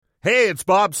Hey, it's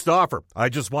Bob Stauffer. I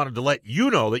just wanted to let you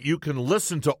know that you can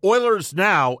listen to Oilers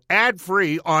Now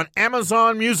ad-free on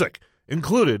Amazon Music,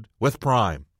 included with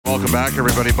Prime. Welcome back,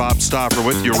 everybody. Bob Stauffer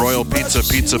with you. Royal Pizza,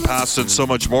 Pizza Pasta, and so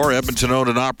much more. Edmonton owned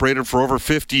and operated for over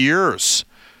 50 years.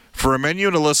 For a menu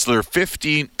and a list of their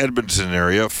 15 Edmonton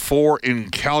area, 4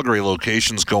 in Calgary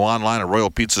locations, go online at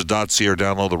royalpizzas.ca or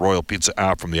download the Royal Pizza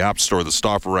app from the App Store. The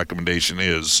Stauffer recommendation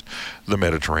is the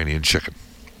Mediterranean chicken.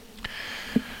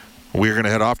 We're going to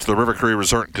head off to the River Cree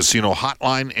Resort and Casino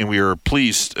Hotline, and we are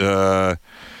pleased to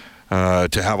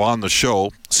have on the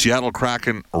show Seattle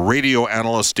Kraken radio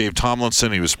analyst Dave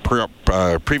Tomlinson. He was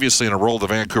previously in a role with the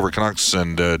Vancouver Canucks,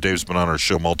 and Dave's been on our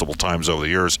show multiple times over the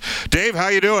years. Dave, how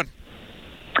you doing?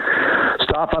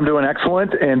 Staff, I'm doing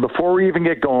excellent. And before we even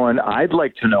get going, I'd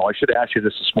like to know, I should have asked you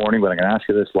this morning, but I'm going to ask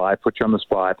you this live, put you on the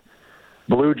spot.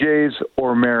 Blue Jays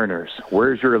or Mariners?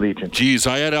 Where's your allegiance? Geez,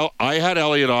 I had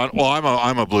Elliot on. Well,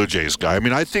 I'm a Blue Jays guy. I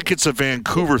mean, I think it's a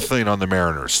Vancouver thing on the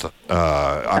Mariners.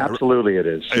 Absolutely, it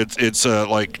is. It's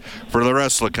like for the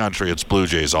rest of the country, it's Blue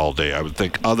Jays all day. I would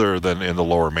think, other than in the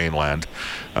Lower Mainland.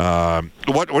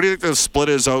 What do you think the split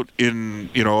is out in?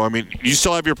 I mean, you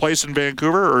still have your place in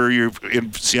Vancouver, or are you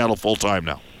in Seattle full time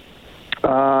now?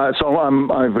 So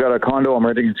I've got a condo. I'm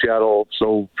renting in Seattle,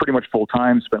 so pretty much full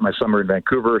time. Spent my summer in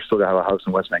Vancouver. Still have a house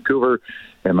in West Vancouver,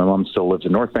 and my mom still lives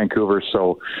in North Vancouver.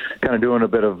 So kind of doing a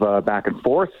bit of back and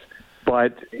forth.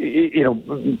 But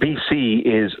BC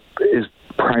is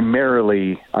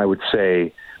primarily, I would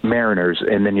say, Mariners,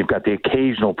 and then you've got the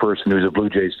occasional person who's a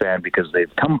Blue Jays fan because they've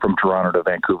come from Toronto to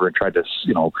Vancouver and tried to,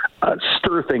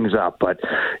 stir things up. But,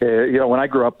 when I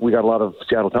grew up, we got a lot of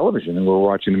Seattle television, and we were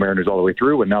watching the Mariners all the way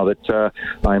through. And now that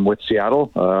I'm with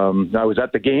Seattle, I was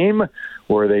at the game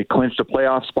where they clinched a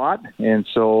playoff spot, and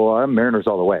so I'm Mariners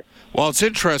all the way. Well, it's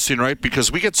interesting, right,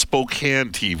 because we get Spokane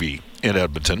TV in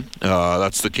Edmonton.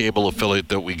 That's the cable affiliate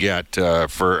that we get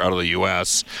for out of the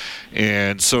U.S.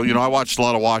 And so, I watched a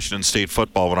lot of Washington State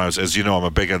football when I was, as you know, I'm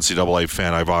a big NCAA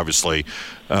fan. I've obviously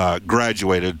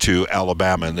graduated to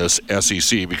Alabama in this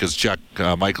SEC because Jack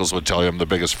Michaels would tell you I'm the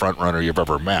biggest front runner you've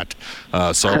ever met.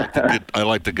 So I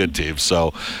like the good teams.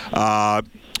 So,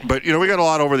 but, we got a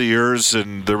lot over the years,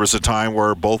 and there was a time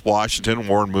where both Washington,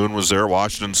 Warren Moon was there,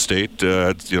 Washington State,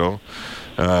 I think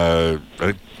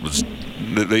was,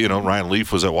 Ryan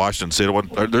Leaf was at Washington State.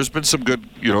 There's been some good,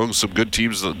 some good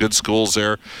teams, good schools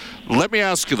there. Let me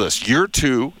ask you this. Year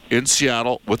 2 in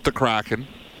Seattle with the Kraken.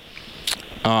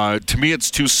 To me, it's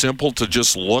too simple to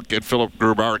just look at Philip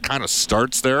Grubauer. It kind of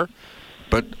starts there.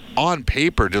 But on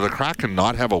paper, do the Kraken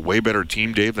not have a way better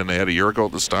team, Dave, than they had a year ago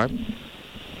at this time?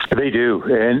 They do.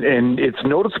 And it's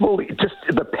noticeable, just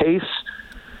the pace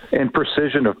and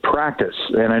precision of practice.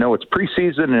 And I know it's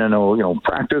preseason, and I know,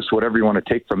 practice, whatever you want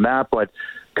to take from that, but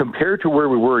compared to where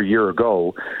we were a year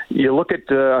ago, you look at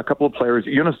a couple of players.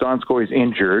 Jonas Donskoi is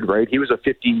injured, right? He was a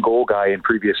 15-goal guy in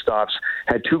previous stops,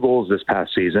 had 2 goals this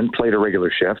past season, played a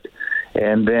regular shift.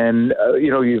 And then,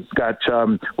 you've got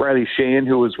Riley Sheahan,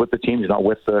 who was with the team. He's not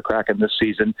with the Kraken this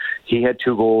season. He had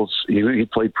 2 goals. He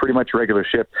played pretty much regular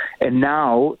shift. And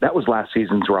now, that was last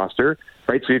season's roster,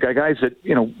 right? So you got guys that,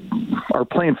 are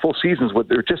playing full seasons, but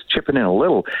they're just chipping in a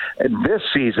little. And this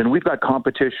season, we've got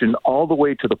competition all the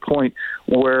way to the point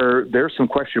where there's some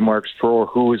question marks for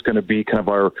who is going to be kind of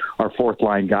our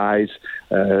fourth-line guys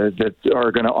that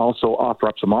are going to also offer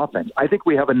up some offense. I think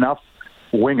we have enough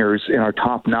wingers in our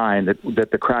top 9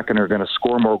 that the Kraken are going to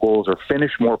score more goals or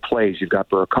finish more plays. You've got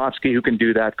Burakovsky who can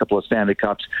do that, a couple of Stanley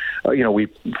Cups. We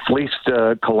fleeced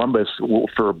Columbus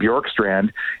for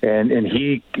Bjorkstrand, and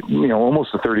he,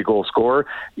 almost a 30-goal scorer.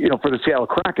 For the Seattle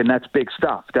Kraken, that's big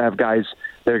stuff to have guys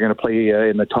that are going to play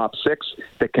in the top 6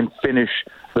 that can finish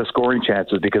the scoring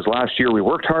chances, because last year we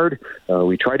worked hard,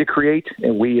 we tried to create,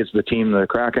 and we as the team, the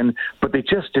Kraken, but they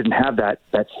just didn't have that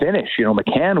finish.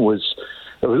 McCann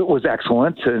was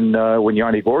excellent, and when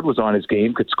Yanni Gourde was on his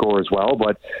game, could score as well.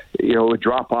 But it would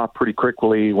drop off pretty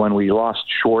quickly when we lost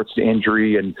Schwartz to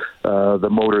injury and the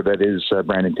motor that is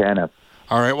Brandon Tanev.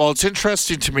 All right. Well, it's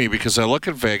interesting to me because I look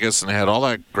at Vegas and they had all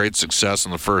that great success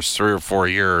in the first 3 or 4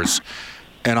 years,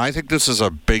 and I think this is a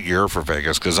big year for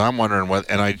Vegas because I'm wondering what.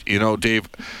 And Dave,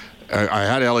 I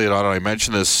had Elliot on, and I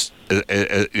mentioned this.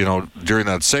 During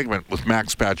that segment with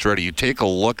Max Pacioretty, you take a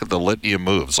look at the litany of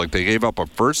moves. Like they gave up a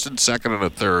first and second and a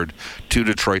third to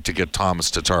Detroit to get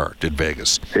Thomas Tatar, did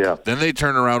Vegas. Yeah. Then they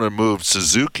turned around and moved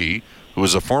Suzuki, who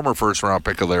was a former first-round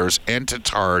pick of theirs, and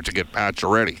Tatar to get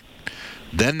Pacioretty.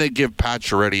 Then they give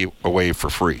Pacioretty away for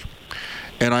free.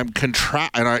 And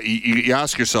you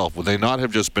ask yourself, would they not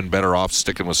have just been better off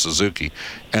sticking with Suzuki?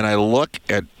 And I look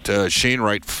at Shane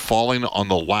Wright falling on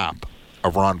the lap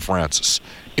of Ron Francis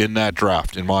in that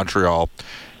draft in Montreal.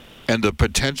 and the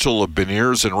potential of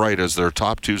Beniers and Wright as their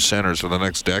top two centers for the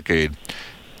next decade.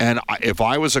 And if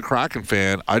I was a Kraken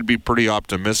fan, I'd be pretty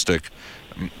optimistic.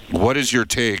 What is your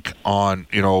take on,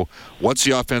 what's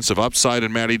the offensive upside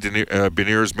in Matty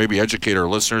Beniers? Maybe educate our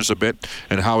listeners a bit.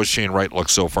 And how has Shane Wright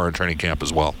looked so far in training camp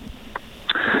as well?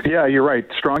 Yeah, you're right.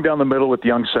 Strong down the middle with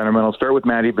young centermen. I'll start with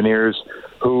Matty Beniers,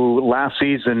 who last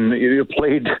season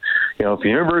played, for the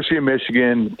University of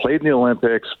Michigan, played in the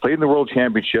Olympics, played in the World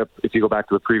Championship. If you go back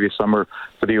to the previous summer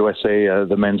for the USA,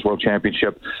 the Men's World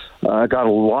Championship, got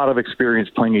a lot of experience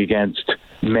playing against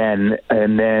men,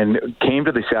 and then came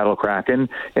to the Seattle Kraken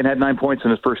and had 9 points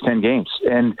in his first 10 games.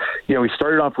 And, he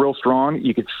started off real strong.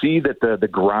 You could see that the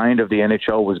grind of the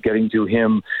NHL was getting to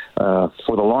him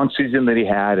for the long season that he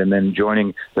had, and then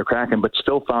joining the Kraken, but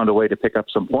still found a way to pick up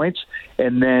some points.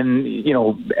 And then,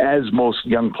 as most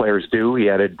young players do, he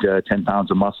added 10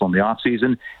 pounds of muscle in the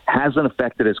offseason. Hasn't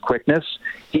affected his quickness.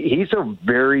 He's a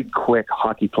very quick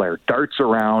hockey player. Darts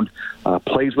around,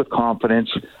 plays with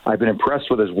confidence. I've been impressed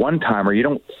with his one-timer. You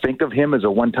don't think of him as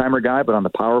a one-timer guy, but on the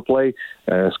power play,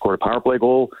 scored a power play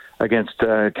goal against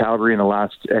Calgary in the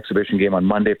last exhibition game on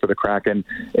Monday for the Kraken.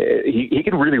 He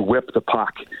can really whip the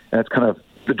puck. And that's kind of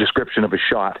the description of a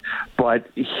shot, but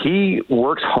he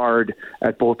works hard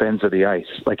at both ends of the ice.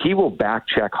 Like, he will back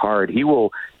check hard. He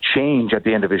will change at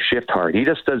the end of his shift hard. He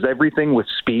just does everything with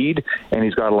speed, and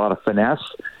he's got a lot of finesse.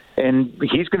 And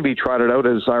he's going to be trotted out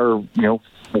as our,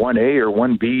 1A or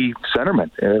 1B centerman.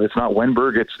 If it's not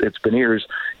Wenberg, it's Beniers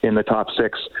in the top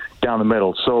six down the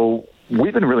middle. So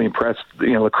we've been really impressed,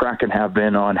 the Kraken have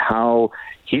been, on how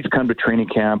he's come to training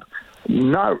camp,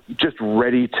 not just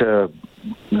ready to,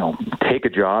 take a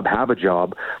job, have a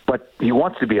job, but he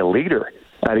wants to be a leader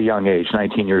at a young age,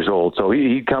 19 years old. So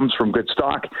he comes from good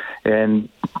stock, and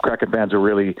Kraken fans are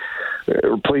really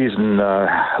pleased and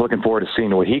looking forward to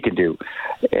seeing what he can do.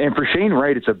 And for Shane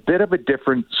Wright, it's a bit of a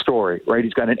different story, right?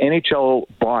 He's got an NHL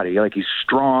body, like, he's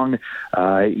strong.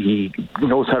 He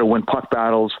knows how to win puck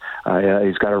battles.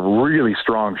 He's got a really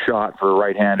strong shot for a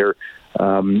right-hander.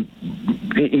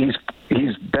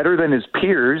 He's better than his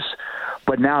peers,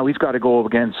 but now he's got to go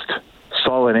against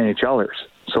solid NHLers.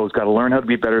 So he's got to learn how to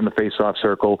be better in the face-off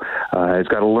circle. He's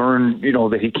got to learn,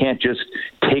 that he can't just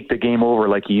take the game over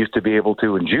like he used to be able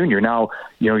to in junior. Now,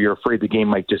 you're afraid the game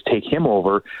might just take him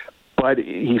over. But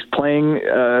he's playing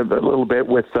a little bit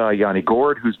with Yanni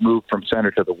Gourde, who's moved from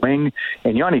center to the wing.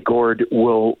 And Yanni Gourde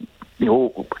will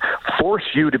force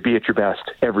you to be at your best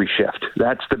every shift.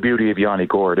 That's the beauty of Yanni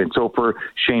Gourde. And so for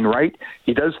Shane Wright,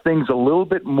 he does things a little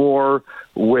bit more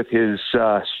with his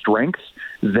strength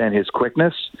than his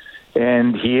quickness.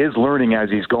 And he is learning as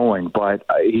he's going, but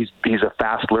he's a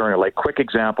fast learner. Like, quick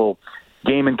example,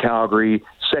 game in Calgary,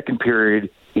 second period,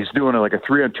 he's doing like a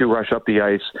 3-on-2 rush up the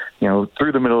ice,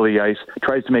 through the middle of the ice,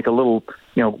 tries to make a little,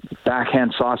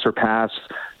 backhand saucer pass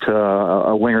to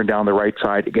a winger down the right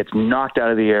side. It gets knocked out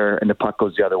of the air, and the puck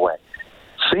goes the other way.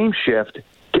 Same shift,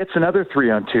 gets another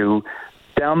 3-on-2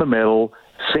 down the middle,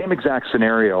 same exact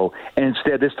scenario, and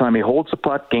instead this time he holds the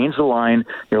puck, gains the line,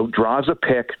 draws a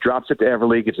pick, drops it to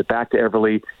Everly, gives it back to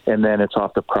Everly, and then it's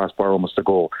off the crossbar, almost a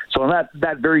goal. So on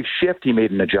that very shift, he made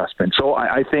an adjustment. So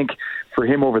I think for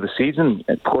him over the season,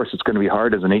 of course it's going to be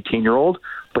hard as an 18-year-old,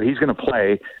 but he's going to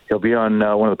play. He'll be on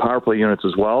one of the power play units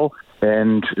as well.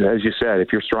 And as you said,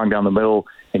 if you're strong down the middle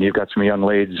and you've got some young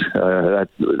ladies,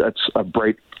 that's a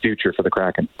bright future for the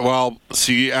Kraken. Well,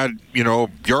 see, you add,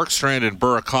 Bjorkstrand and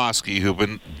Burakovsky, who've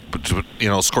been,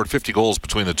 scored 50 goals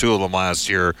between the two of them last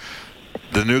year.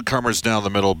 The newcomers down the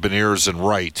middle, Beniers and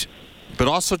Wright, but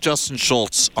also Justin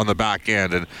Schultz on the back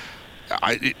end. And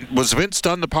was Vince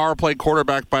Dunn the power play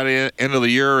quarterback by the end of the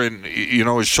year? And,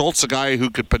 is Schultz a guy who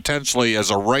could potentially,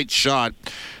 as a right shot,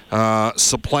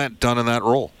 supplant Dunn in that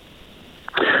role?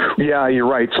 Yeah, you're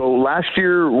right. So last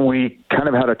year we kind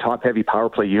of had a top-heavy power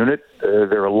play unit. There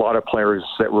were a lot of players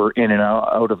that were in and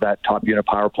out of that top unit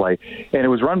power play, and it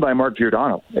was run by Mark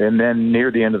Giordano. And then near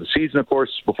the end of the season, of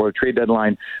course, before the trade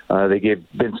deadline, they gave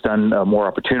Vince Dunn more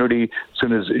opportunity. As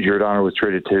soon as Giordano was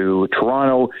traded to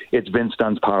Toronto, it's Vince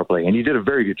Dunn's power play, and he did a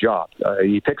very good job.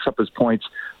 He picks up his points.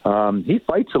 He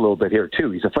fights a little bit here,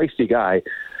 too. He's a feisty guy.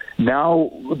 Now,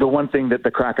 the one thing that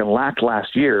the Kraken lacked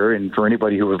last year, and for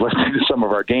anybody who was listening to some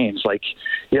of our games,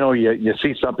 you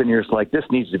see something, you're just like, this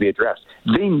needs to be addressed.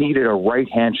 They needed a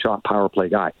right-hand shot power play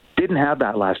guy. Didn't have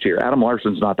that last year. Adam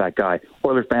Larsson's not that guy.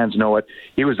 Oilers fans know it.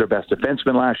 He was their best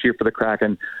defenseman last year for the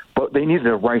Kraken, but they needed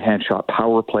a right-hand shot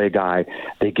power play guy.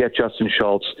 They get Justin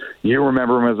Schultz. You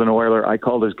remember him as an Oiler. I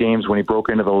called his games when he broke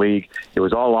into the league. It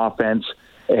was all offense,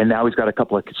 and now he's got a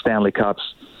couple of Stanley Cups.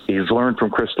 He's learned from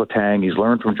Chris Letang. He's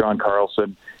learned from John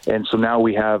Carlson. And so now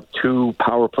we have two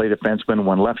power play defensemen,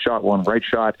 one left shot, one right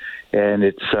shot, and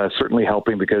it's certainly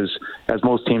helping because, as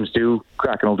most teams do,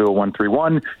 Kraken will do a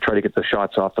 1-3-1, try to get the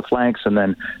shots off the flanks, and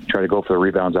then try to go for the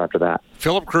rebounds after that.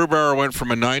 Philip Grubauer went from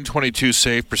a .922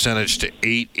 save percentage to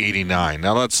 .889.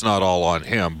 Now, that's not all on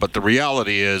him, but the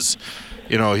reality is,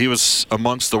 he was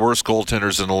amongst the worst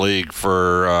goaltenders in the league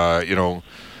for,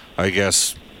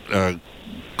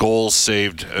 goals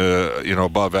saved,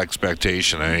 above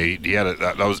expectation. He had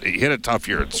he hit a tough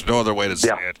year. It's no other way to say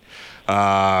it.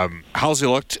 How's he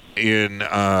looked in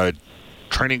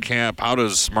training camp? How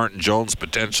does Martin Jones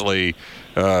potentially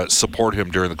support him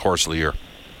during the course of the year?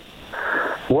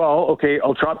 Well, okay,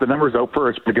 I'll trot the numbers out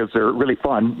first because they're really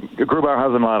fun. Grubauer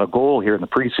hasn't allowed a goal here in the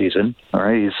preseason. All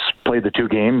right, he's played the two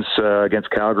games against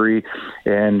Calgary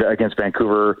and against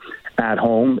Vancouver at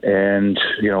home, and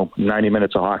 90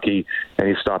 minutes of hockey, and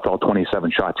he's stopped all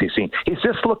 27 shots he's seen. He's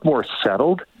just looked more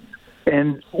settled.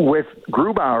 And with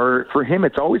Grubauer, for him,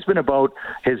 it's always been about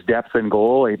his depth in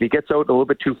goal. If he gets out a little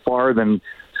bit too far, then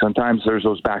sometimes there's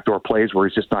those backdoor plays where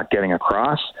he's just not getting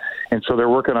across. And so they're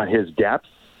working on his depth.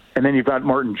 And then you've got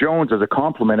Martin Jones as a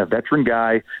complement, a veteran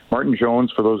guy. Martin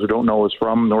Jones, for those who don't know, is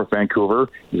from North Vancouver.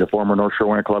 He's a former North Shore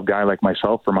Winter Club guy like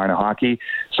myself for minor hockey.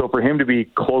 So for him to be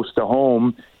close to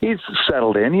home, he's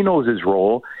settled in. He knows his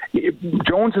role.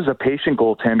 Jones is a patient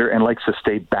goaltender and likes to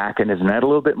stay back in his net a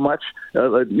little bit a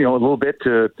little bit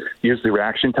to use the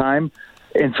reaction time.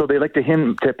 And so they like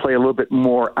him to play a little bit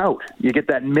more out. You get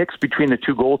that mix between the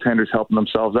two goaltenders helping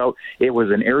themselves out. It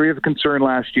was an area of concern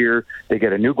last year. They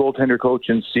get a new goaltender coach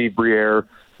in Steve Briere.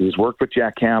 He's worked with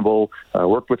Jack Campbell,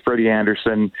 worked with Freddie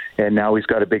Anderson, and now he's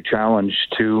got a big challenge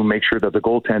to make sure that the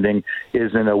goaltending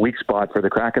is in a weak spot for the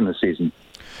Kraken this season.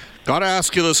 Got to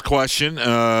ask you this question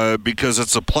because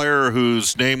it's a player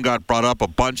whose name got brought up a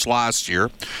bunch last year,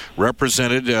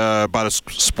 represented by the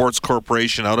Sports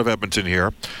Corporation out of Edmonton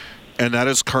here. And that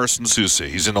is Carson Soucy.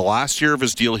 He's in the last year of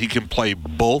his deal. He can play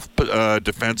both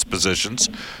defense positions.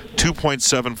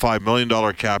 $2.75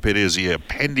 million cap hit. Is he a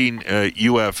pending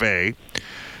UFA?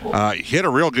 He had a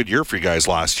real good year for you guys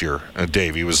last year,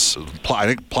 Dave. He was, I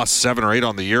think, plus 7 or 8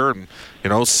 on the year, and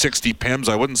 60 PIMs.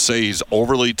 I wouldn't say he's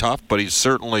overly tough, but he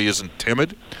certainly isn't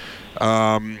timid.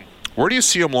 Where do you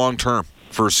see him long term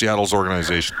for Seattle's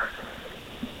organization?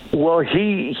 Well,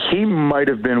 he might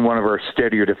have been one of our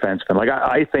steadier defensemen. Like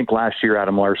I think last year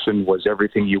Adam Larsson was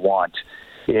everything you want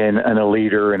in a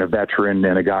leader and a veteran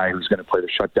and a guy who's going to play the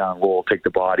shutdown role, take the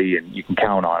body, and you can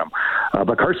count on him.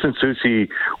 But Carson Soucy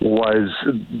was,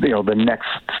 the next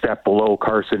step below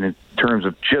Carson in terms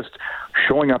of just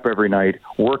showing up every night,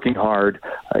 working hard.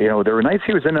 There were nights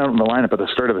he was in the lineup at the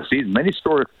start of the season. Then he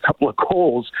scored a couple of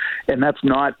goals, and that's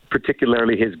not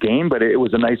particularly his game, but it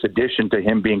was a nice addition to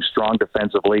him being strong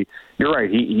defensively. You're right.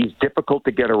 He's difficult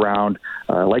to get around,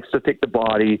 likes to take the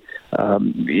body.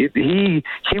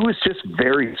 He was just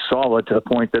very solid to the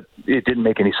point that it didn't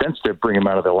make any sense to bring him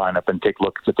out of the lineup and take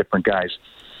looks at different guys.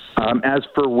 As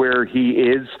for where he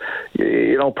is,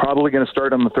 probably going to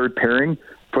start on the third pairing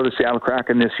for the Seattle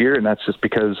Kraken this year, and that's just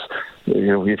because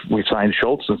we signed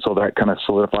Schultz, and so that kind of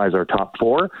solidifies our top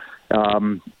four.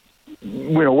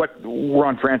 What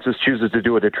Ron Francis chooses to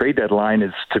do at the trade deadline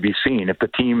is to be seen. If the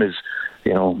team is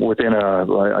within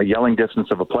a yelling distance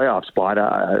of a playoff spot,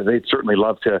 they'd certainly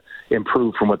love to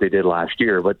improve from what they did last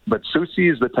year. But Soucy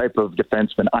is the type of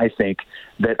defenseman, I think,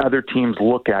 that other teams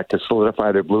look at to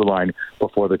solidify their blue line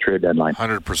before the trade deadline.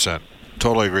 100%.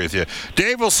 Totally agree with you.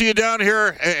 Dave, we'll see you down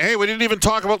here. Hey, we didn't even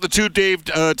talk about the two Dave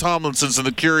Tomlinsons in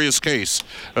the curious case.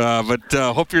 But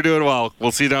hope you're doing well.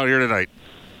 We'll see you down here tonight.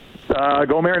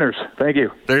 Go Mariners. Thank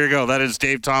you. There you go. That is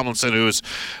Dave Tomlinson, who is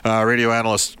radio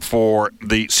analyst for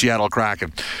the Seattle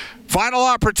Kraken. Final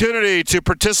opportunity to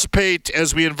participate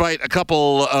as we invite a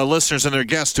couple listeners and their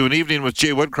guests to an evening with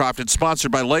Jay Woodcroft. It's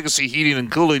sponsored by Legacy Heating and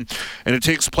Cooling, and it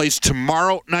takes place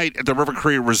tomorrow night at the River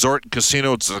Cree Resort and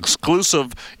Casino. It's an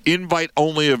exclusive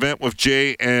invite-only event with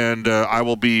Jay, and I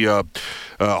will be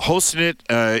hosting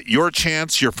it. Your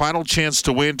chance, your final chance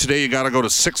to win today, you got to go to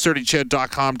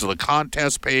 630ched.com to the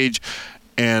contest page.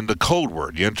 And the code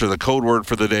word. You enter the code word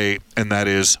for the day, and that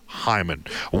is Hyman.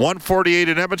 1:48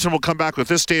 in Edmonton. We'll come back with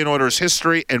This Day in Oilers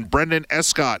history, and Brendan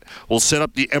Escott will set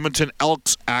up the Edmonton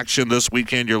Elks action this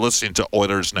weekend. You're listening to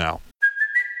Oilers Now.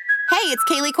 Hey, it's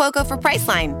Kaylee Cuoco for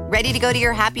Priceline. Ready to go to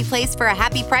your happy place for a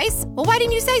happy price? Well, why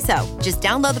didn't you say so? Just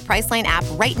download the Priceline app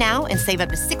right now and save up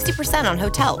to 60% on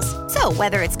hotels. So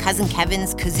whether it's Cousin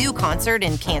Kevin's Kazoo Concert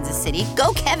in Kansas City,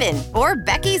 go Kevin, or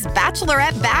Becky's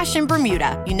Bachelorette Bash in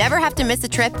Bermuda, you never have to miss a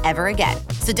trip ever again.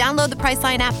 So download the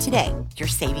Priceline app today. Your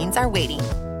savings are waiting.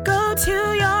 Go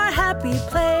to your happy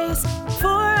place for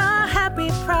a happy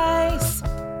price.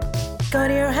 Go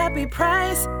to your happy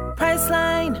price,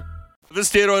 Priceline. This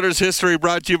day in Oilers history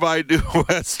brought to you by New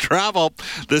West Travel.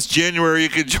 This January, you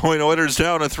can join Oilers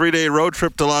now on a 3-day road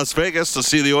trip to Las Vegas to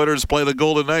see the Oilers play the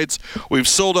Golden Knights. We've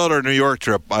sold out our New York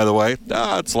trip, by the way.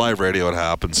 It's live radio. It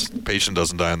happens. Patient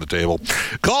doesn't die on the table.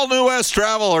 Call New West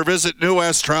Travel or visit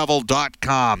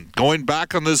newwesttravel.com. Going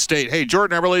back on this date, hey,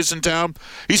 Jordan Eberle's in town.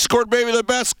 He scored maybe the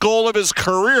best goal of his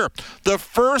career. The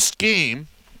first game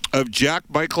of Jack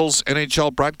Michael's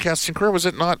NHL broadcasting career, was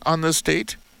it not on this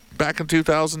date back in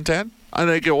 2010? I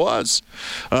think it was.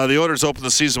 The Oilers opened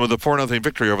the season with a 4-0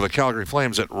 victory over the Calgary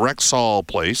Flames at Rexall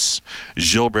Place.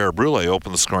 Gilbert Brule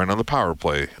opened the scoring on the power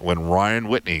play when Ryan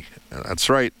Whitney, that's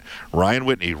right, Ryan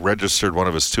Whitney registered one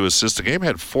of his 2 assists. The game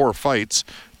had 4 fights,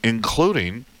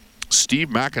 including Steve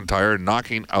McIntyre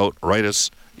knocking out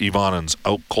Rytis Ivanins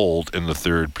out cold in the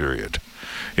 3rd period.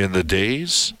 In the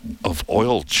days of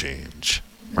oil change.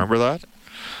 Remember that?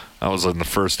 That was in the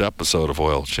first episode of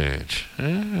Oil Change.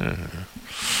 Yeah.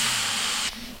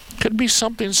 Could be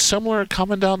something similar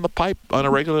coming down the pipe on a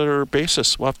regular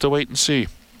basis. We'll have to wait and see.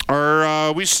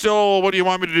 Are we still, what do you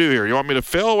want me to do here? You want me to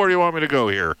fill? Where do you want me to go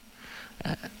here?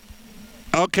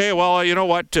 Okay, well, you know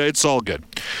what? It's all good.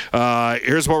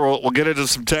 Here's where we'll get into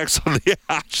some text on the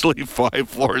Ashley 5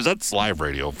 Floors. That's live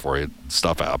radio for you.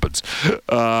 Stuff happens.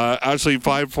 Ashley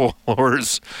 5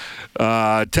 Floors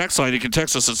text line. You can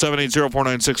text us at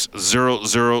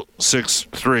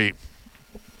 780-496-0063.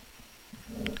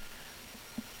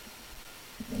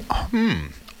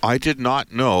 I did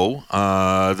not know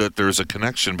that there's a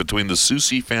connection between the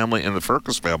Soucy family and the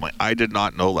Firkus family. I did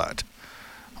not know that.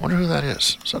 I wonder who that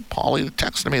is. Is that Paulie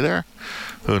texting me there?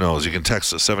 Who knows? You can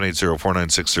text us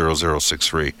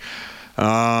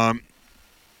 780-496-0063.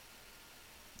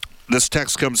 This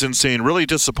text comes in saying, really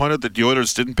disappointed that the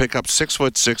Oilers didn't pick up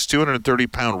 6'6",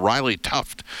 230-pound Riley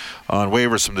Tuft on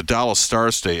waivers from the Dallas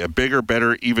Stars today. A bigger,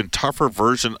 better, even tougher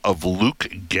version of Luke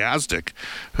Gazdic,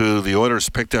 who the Oilers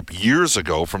picked up years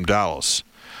ago from Dallas.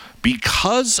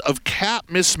 Because of cap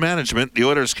mismanagement, the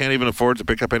Oilers can't even afford to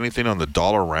pick up anything on the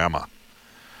Dollarama.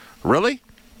 Really?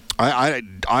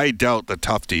 I doubt that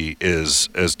Tufty is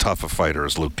as tough a fighter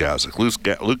as Luke Gazdic.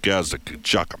 Luke Gazdic could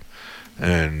chuck him.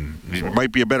 And he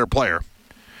might be a better player.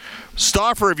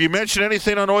 Stauffer, have you mentioned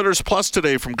anything on Oilers Plus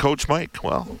today from Coach Mike?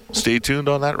 Well, stay tuned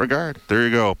on that regard. There you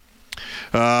go.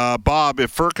 Bob,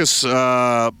 if Firkus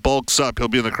bulks up, he'll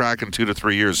be in the Kraken in 2 to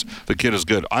 3 years. The kid is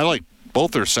good. I like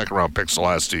both their second-round picks the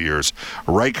last 2 years.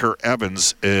 Riker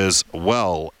Evans as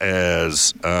well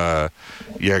as Jäger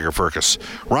Firkus.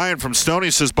 Ryan from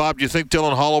Stoney says, Bob, do you think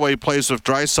Dylan Holloway plays with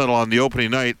Draisaitl on the opening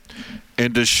night?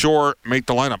 And does Shore make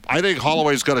the lineup? I think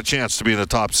Holloway's got a chance to be in the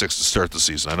top 6 to start the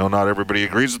season. I know not everybody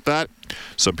agrees with that.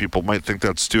 Some people might think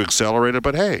that's too accelerated,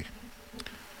 but hey.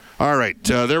 All right,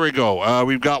 there we go.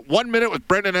 We've got 1 minute with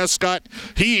Brendan Escott.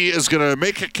 He is going to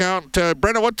make it count.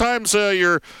 Brendan, what time's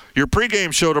your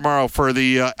pregame show tomorrow for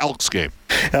the Elks game?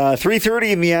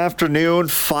 3:30 in the afternoon,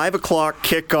 5 o'clock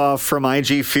kickoff from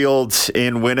IG Field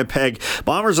in Winnipeg.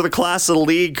 Bombers are the class of the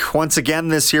league once again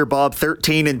this year, Bob.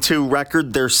 13-2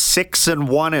 record. They're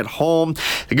 6-1 at home.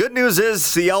 The good news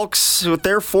is the Elks, with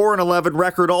their 4-11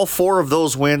 record, all 4 of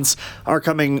those wins are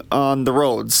coming on the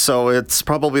road. So it's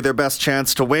probably their best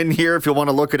chance to win here, if you want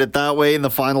to look at it that way, in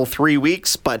the final 3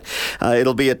 weeks. But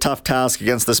it'll be a tough task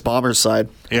against this Bombers side.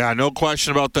 Yeah, no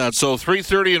question about that. So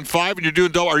 3:30 and 5, and you're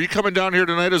doing double. Are you coming down here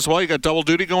tonight as well? You got double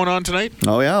duty going on tonight?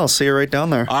 Oh, yeah. I'll see you right down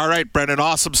there. All right, Brendan.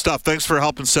 Awesome stuff. Thanks for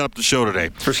helping set up the show today.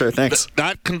 For sure. Thanks.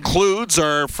 That concludes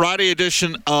our Friday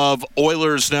edition of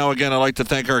Oilers Now. Again, I'd like to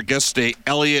thank our guest today,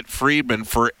 Elliot Friedman,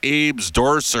 for Abe's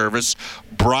Door Service.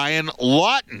 Brian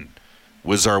Lawton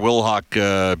was our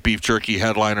Wilhauk beef jerky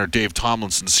headliner. Dave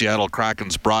Tomlinson, Seattle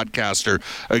Kraken's broadcaster.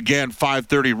 Again,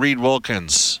 5:30, Reed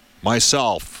Wilkins,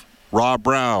 myself, Rob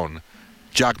Brown,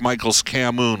 Jack Michaels,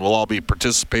 Cam Moon will all be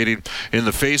participating in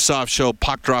the Face-Off show.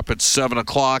 Puck drop at 7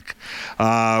 o'clock.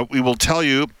 We will tell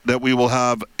you that we will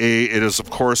have it is, of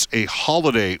course, a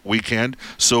holiday weekend,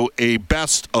 so a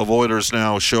Best of Oilers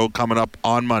Now show coming up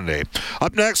on Monday.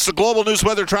 Up next, the Global News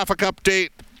Weather Traffic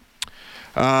Update,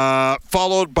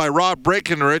 followed by Rob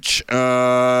Breckenridge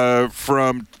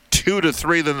from 2 to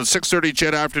 3, then the 6:30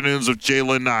 Chet Afternoons of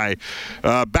Jalen Nye.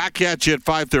 Back at you at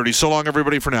 5:30. So long,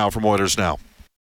 everybody, for now from Oilers Now.